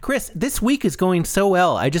Chris, this week is going so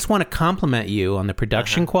well. I just want to compliment you on the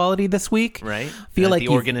production quality this week. Right. Feel like the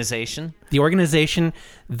organization. The organization,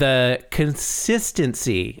 the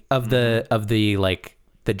consistency of the like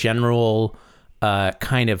the general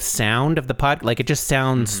kind of sound of the pod. Like it just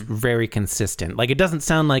sounds very consistent. Like it doesn't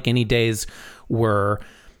sound like any days were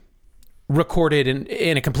recorded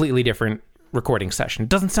in a completely different recording session. It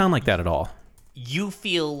doesn't sound like that at all. You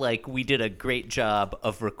feel like we did a great job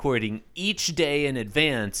of recording each day in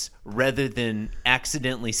advance rather than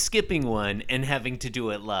accidentally skipping one and having to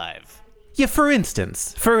do it live. Yeah, for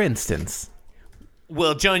instance.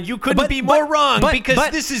 Well, John, you couldn't be more wrong because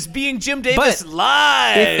this is Being Jim Davis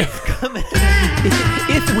live.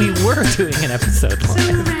 If we were doing an episode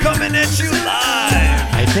live. Coming at you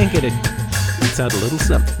live. I think it'd sound a little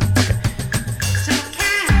something. Okay.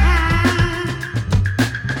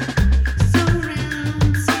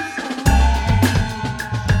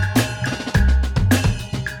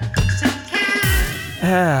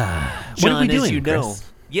 John, what are we doing, as you know, Chris?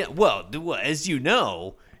 yeah, well, as you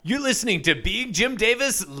know, you're listening to Being Jim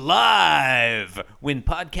Davis live. When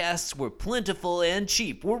podcasts were plentiful and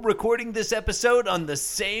cheap, we're recording this episode on the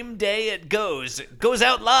same day it goes. It goes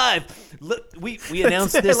out live. Look, we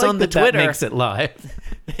announced this on the Twitter. That makes it live.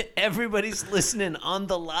 Everybody's listening on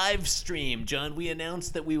the live stream, John. We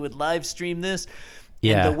announced that we would live stream this.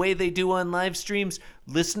 Yeah. And the way they do on live streams,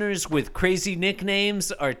 listeners with crazy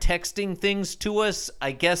nicknames are texting things to us,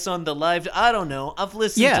 I guess, on the live. I don't know. I've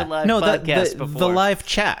listened to live podcasts before. The live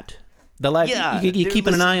chat. The live. Yeah, you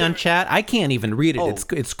keeping an eye on chat. I can't even read it.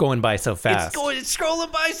 It's going by so fast. It's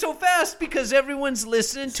scrolling by so fast because everyone's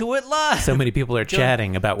listening to it live. So many people are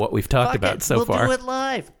chatting about what we've talked about so far.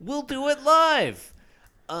 We'll do it live.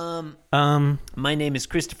 My name is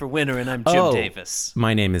Christopher Winter, and I'm Jim Davis.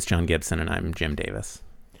 My name is John Gibson, and I'm Jim Davis.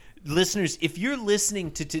 Listeners, if you're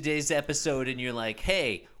listening to today's episode and you're like,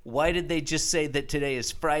 hey, why did they just say that today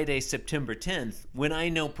is Friday, September 10th, when I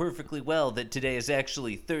know perfectly well that today is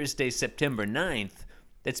actually Thursday, September 9th,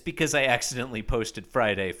 that's because I accidentally posted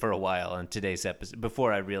Friday for a while on today's episode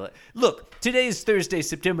before I realized. Look, today is Thursday,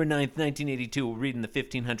 September 9th, 1982. We're reading the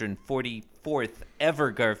 1544th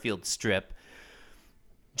ever Garfield strip.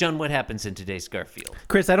 John, what happens in today's Garfield?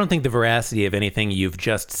 Chris, I don't think the veracity of anything you've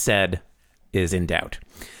just said is in doubt.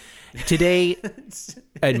 Today,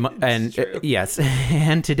 yes,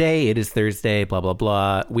 and today it is Thursday, blah, blah,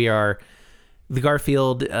 blah. We are, the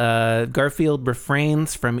Garfield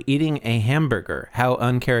refrains from eating a hamburger. How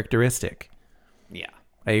uncharacteristic. Yeah.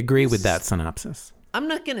 I agree with that synopsis. I'm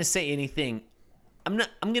not going to say anything. I'm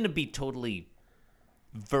going to be totally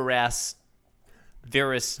verastatious.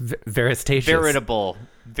 Veritable.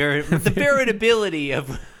 The veritability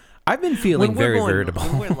of... I've been feeling very veritable.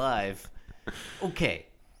 When we're live. Okay.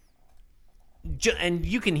 And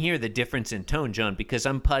you can hear the difference in tone, John, because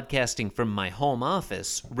I'm podcasting from my home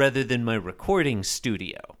office rather than my recording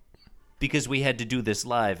studio. Because we had to do this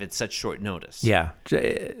live at such short notice. Yeah.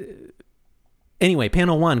 Anyway,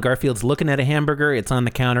 panel one, Garfield's looking at a hamburger. It's on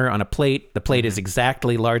the counter on a plate. The plate is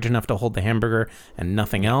exactly large enough to hold the hamburger and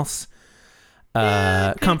nothing else.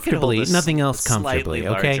 Comfortably, nothing else comfortably.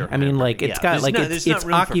 Okay, I mean, like it's got like it's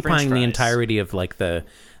occupying the entirety of like the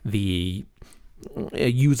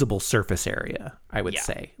usable surface area. I would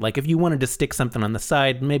say, like if you wanted to stick something on the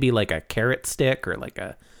side, maybe like a carrot stick or like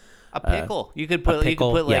a pickle. You could put like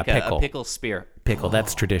a pickle spear. Pickle.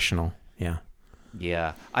 That's traditional. Yeah.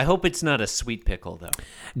 Yeah. I hope it's not a sweet pickle though.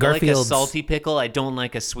 Garfield's, I like a salty pickle. I don't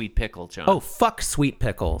like a sweet pickle, John. Oh, fuck sweet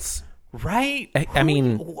pickles. Right? I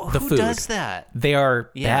mean, the food. Who does that? They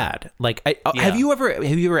are bad. Like, have you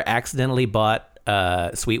ever accidentally bought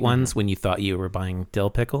sweet ones when you thought you were buying dill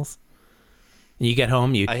pickles? And you get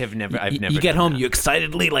home, I've never. You get home, you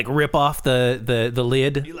excitedly like rip off the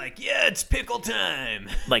lid. You're like, yeah, it's pickle time.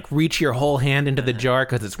 Like reach your whole hand into the jar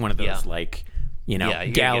because it's one of those like.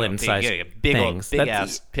 Gallon-sized things. Big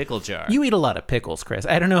ass pickle jar. You eat a lot of pickles, Chris.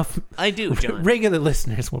 I don't know if I do, John. Regular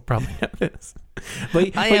listeners will probably know this,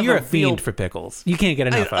 but you're a fiend for pickles. You can't get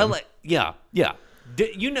enough of them. Yeah.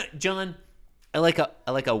 You know, John, I like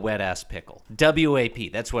a wet ass pickle.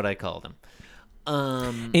 WAP. That's what I call them.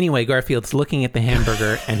 Anyway, Garfield's looking at the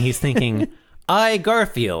hamburger and he's thinking, I,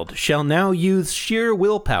 Garfield, shall now use sheer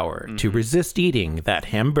willpower to resist eating that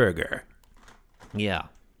hamburger. Yeah.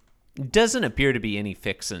 Doesn't appear to be any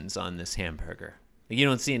fixins on this hamburger. You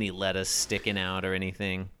don't see any lettuce sticking out or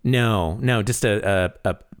anything. No, just a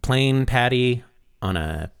plain patty on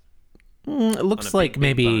a. It looks like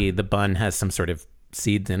maybe the bun has some sort of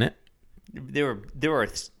seeds in it. There are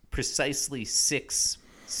precisely 6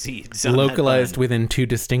 seeds localized within 2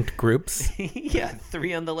 distinct groups. Yeah,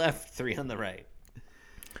 3 on the left, 3 on the right.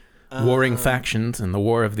 warring factions and the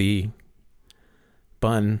war of the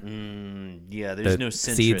bun. Yeah, there's The no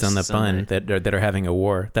centrists seeds on the bun that. that are having a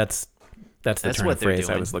war. That's the turn what of they're phrase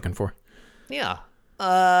I doing. was looking for. Yeah.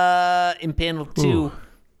 In panel 2,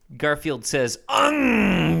 Garfield says,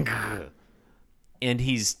 "Ung!" and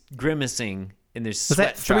he's grimacing, and there's Was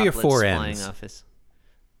sweat that 3 or droplets 4 flying ends? off his.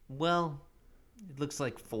 Well, it looks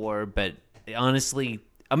like 4, but honestly,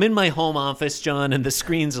 I'm in my home office, John, and the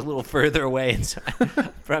screen's a little further away, and so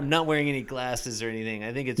I'm not wearing any glasses or anything.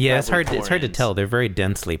 I think it's Yeah, it's probably hard. It's 4 hard to ends. tell. They're very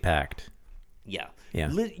densely packed. Yeah. Yeah.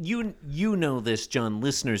 You know this, John.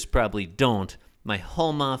 Listeners probably don't. My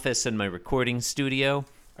home office and my recording studio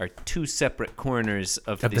are 2 separate corners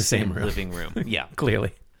of the same room. living room. Yeah.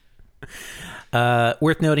 Clearly.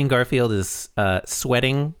 Worth noting, Garfield is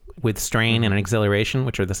sweating with strain and exhilaration,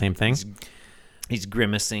 which are the same thing. He's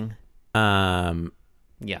grimacing. Um,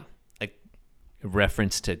 Yeah. A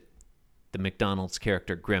reference to the McDonald's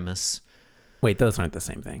character Grimace. wait, those aren't the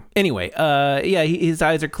same thing. Anyway, yeah, his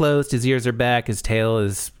eyes are closed, his ears are back, his tail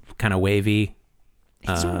is kind of wavy.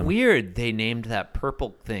 It's weird they named that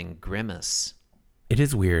purple thing Grimace. It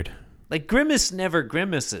is weird. Like, Grimace never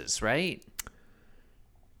grimaces, right?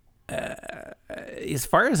 As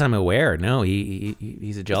far as I'm aware, no,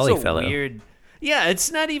 he's a jolly It's so fellow. weird. Yeah, it's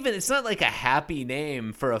not like a happy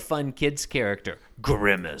name for a fun kid's character.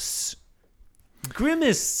 Grimace.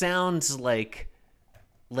 Grimace sounds like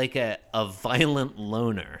a violent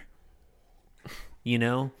loner. You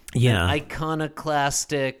know? Yeah. An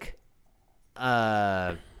iconoclastic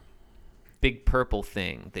big purple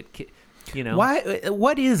thing that you know. Why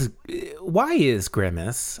is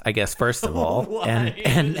Grimace? I guess first of all, Why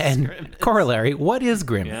and is Grimace? corollary, what is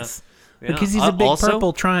Grimace? Yeah. Because he's a big Also-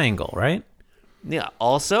 purple triangle, right? Yeah,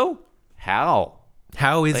 also, how?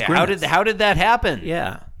 How is Like, Grimace? how did that happen?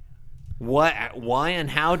 Yeah. Why and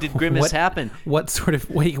how did Grimace What- happen? What sort of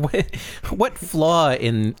what flaw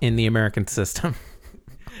in the American system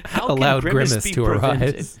How can allowed Grimace be to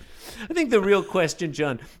prevented? arise? I think the real question,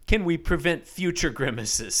 John, can we prevent future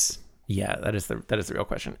Grimaces? Yeah, that is the real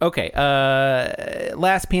question. Okay,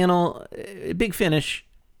 last panel, big finish.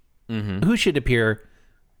 Mm-hmm. Who should appear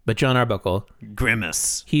but John Arbuckle?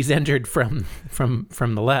 Grimace. He's entered from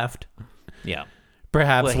the left, Yeah.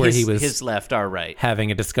 perhaps Well, where his, he was his left, our right. having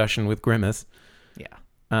a discussion with Grimace. Yeah.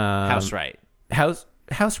 Um, House right. House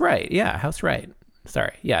right. Yeah, house right.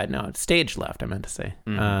 Sorry. Yeah, no, stage left. I meant to say.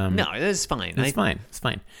 No, that's fine. It's fine. It's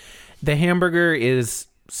fine. The hamburger is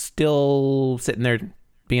still sitting there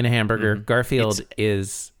being a hamburger. Garfield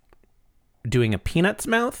is doing a peanut's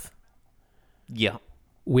mouth Yeah.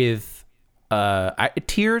 with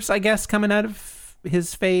tears, I guess, coming out of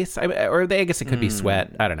his face. I guess it could be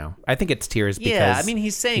sweat. I don't know. I think it's tears because Yeah, I mean,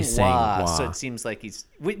 he's saying wah, wah. so it seems like he's...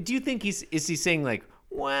 Wait, do you think is he saying like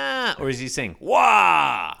wah, or is he saying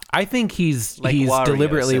wah? I think he's Wario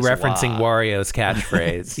deliberately says referencing wah. Wario's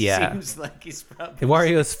catchphrase. Yeah. Seems like he's probably...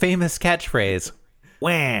 Wario's famous catchphrase.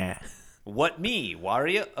 Wah. What, me?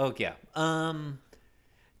 Wario? Oh, yeah.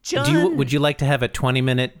 John... Would you like to have a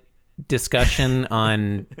 20-minute discussion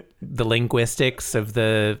on the linguistics of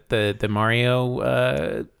the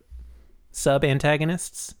Mario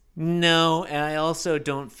sub-antagonists? No, and I also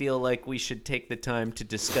don't feel like we should take the time to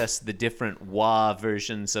discuss the different wah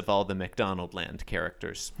versions of all the McDonald Land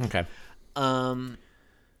characters. Okay.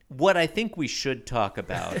 What I think we should talk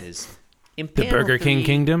about is... in The panel Burger King 3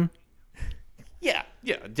 Kingdom?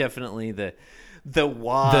 Yeah, definitely the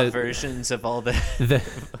wah The- versions of all the The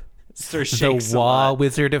Sir the Shakes a Wah lot.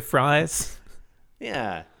 Wizard of Fries?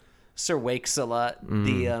 Yeah, Sir Wakes a lot.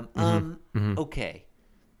 Okay.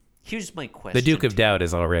 Here's my question. The Duke of Doubt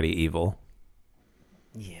is already evil.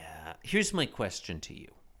 Yeah. Here's my question to you.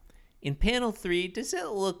 In panel 3, does it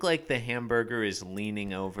look like the hamburger is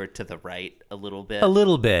leaning over to the right a little bit? A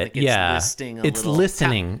little bit, Like it's yeah. listing a It's little-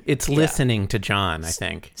 listening. It's Yeah. listening to John, I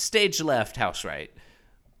think. Stage left, house right.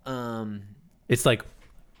 It's like,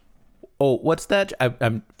 oh, what's that?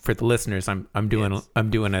 I'm for the listeners. I'm doing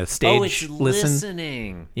a stage Oh, it's listen.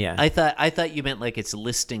 listening. Yeah. I thought you meant like it's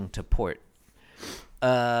listing to port.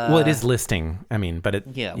 Well, it is listing. I mean, but it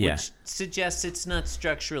Yeah, which suggests it's not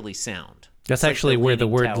structurally sound. That's It's like actually the where the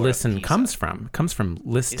Leaning word Tower of listen Pisa. comes from. It comes from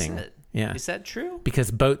listing. Is it? Yeah. Is that true? Because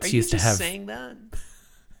boats Are you used to just have saying that?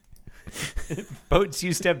 Boats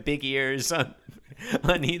used to have big ears on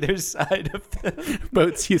either side of them.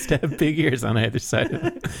 boats used to have big ears on either side of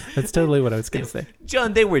it. That's totally what I was going to say.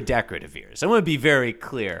 John, they were decorative ears. I want to be very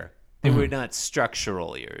clear. They were not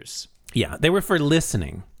structural ears. Yeah, they were for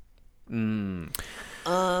listening. John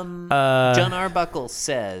Arbuckle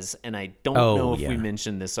says, and I don't know if yeah. we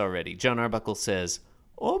mentioned this already. John Arbuckle says,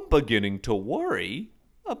 "I'm beginning to worry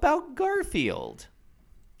about Garfield."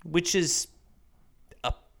 which is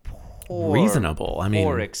a poor, reasonable. I mean,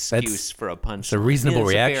 poor excuse for a punchline. It's a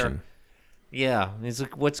reasonable Yeah, it's a reaction. Yeah, it's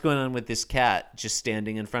like, what's going on with this cat just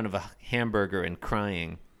standing in front of a hamburger and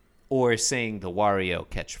crying, or saying the Wario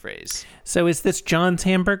catchphrase? So is this John's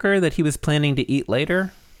hamburger that he was planning to eat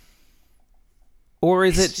later? Or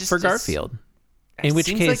is it for Garfield? In which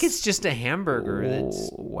seems case, like it's just a hamburger.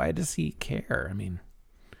 why does he care? I mean,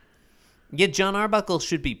 Yeah, John Arbuckle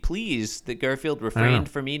should be pleased that Garfield refrained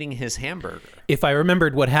from eating his hamburger. if I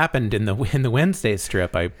remembered what happened in the Wednesday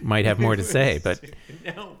strip, I might have more to say. But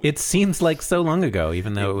No, it seems like so long ago,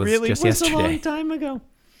 even though it was really just was yesterday. a long time ago.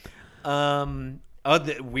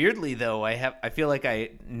 Weirdly though, I feel like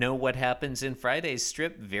I know what happens in Friday's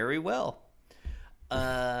strip very well.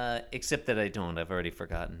 Except that I don't. I've already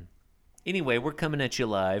forgotten. Anyway, we're coming at you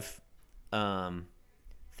live.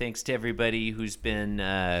 Thanks to everybody who's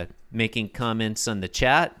been making comments on the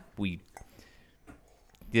chat.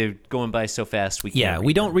 They're going by so fast.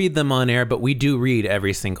 We don't read them on air, but we do read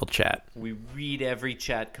every single chat. We read every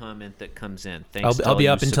chat comment that comes in. Thanks. I'll be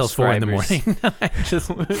up until 4 in the subscribers. morning. Just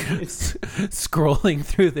scrolling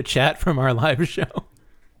through the chat from our live show.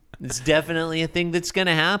 It's definitely a thing that's going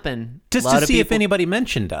to happen. Just to see if anybody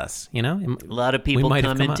mentioned us, you know? A lot of people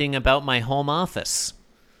commenting about my home office.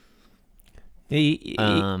 You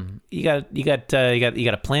got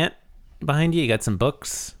a plant behind you. You got some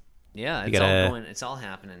books. Yeah, You it's all got a- going. It's all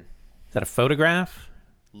happening. Is that a photograph?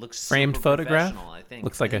 Looks Framed super photograph? professional, I think.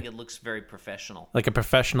 Looks like I think it looks very professional. Like a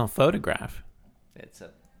professional photograph. It's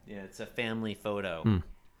a family photo.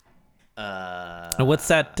 Now, what's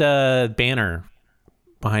that banner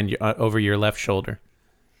behind you over your left shoulder?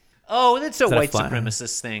 Oh, that's a that a white flag?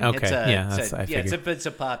 supremacist thing. Okay, it's that's- I figured. it's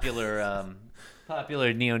a popular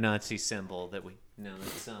popular neo-Nazi symbol that we know.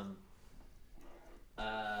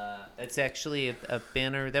 It's actually a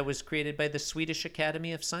banner that was created by the Swedish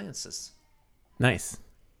Academy of Sciences. Nice.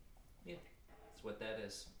 Yeah, that's what that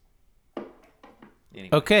is. Anyway.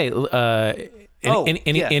 Okay.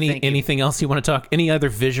 thank you. Anything else you want to talk? Any other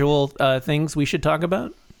visual things we should talk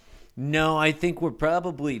about? No, I think we're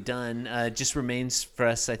probably done. Just remains for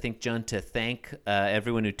us, I think, John, to thank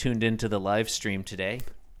everyone who tuned into the live stream today.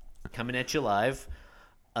 Coming at you live.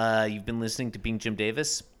 You've been listening to Being Jim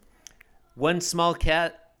Davis. One small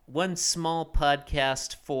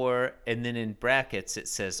podcast for, and then in brackets it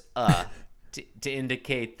says to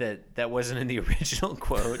indicate that wasn't in the original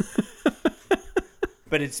quote.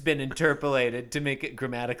 But it's been interpolated to make it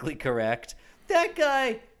grammatically correct. That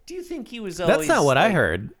guy, do you think he was always... That's not what I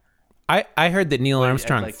heard. I heard that Neil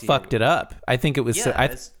Armstrong like to fucked it up. I think it was...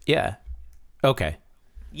 Yeah, Okay.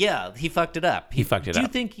 Yeah, he fucked it up. He fucked it up. Do you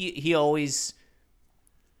up. think he always,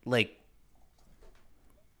 like,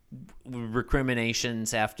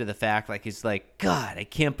 recriminations after the fact? Like, he's like, God, I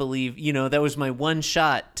can't believe, that was my one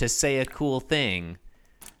shot to say a cool thing.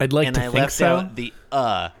 I'd like and to I think left so. out the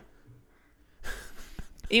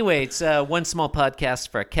Anyway, it's one small podcast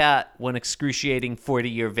for a cat, one excruciating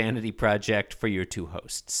 40-year vanity project for your two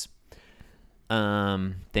hosts.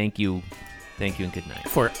 Thank you. Thank you and good night.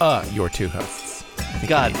 For your two hosts.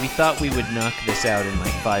 God, we thought we would knock this out in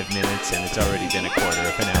like 5 minutes, and it's already been a quarter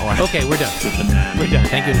of an hour. Okay, we're done. We're done.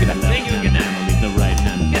 Thank you and good night. Thank you and good night. Leave the right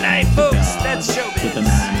hand Good night, panel to folks. God. That's showbiz. Put the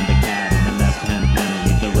man in the cat in the left hand panel.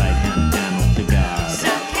 Leave the right hand panel to God.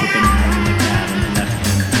 Put the man in the cat in the left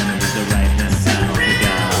hand panel. Leave the right hand panel to God.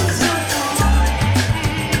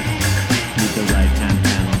 Leave the right hand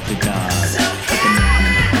panel to God. Put the man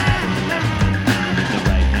in the cat in the left hand panel.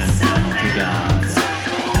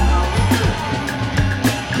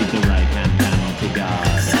 Leave the right hand panel to God. Leave the right hand panel to God.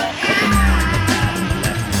 Put the man in the cat in the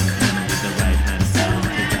left hand panel. Leave the right hand panel to God.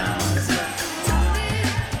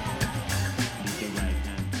 Leave the right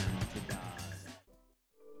hand panel to God.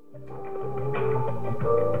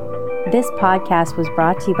 This podcast was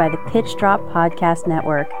brought to you by the Pitch Drop Podcast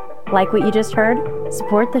Network. Like what you just heard?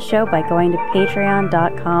 Support the show by going to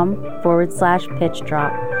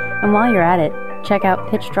patreon.com/pitchdrop. And while you're at it, check out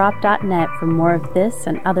pitchdrop.net for more of this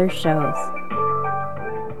and other shows.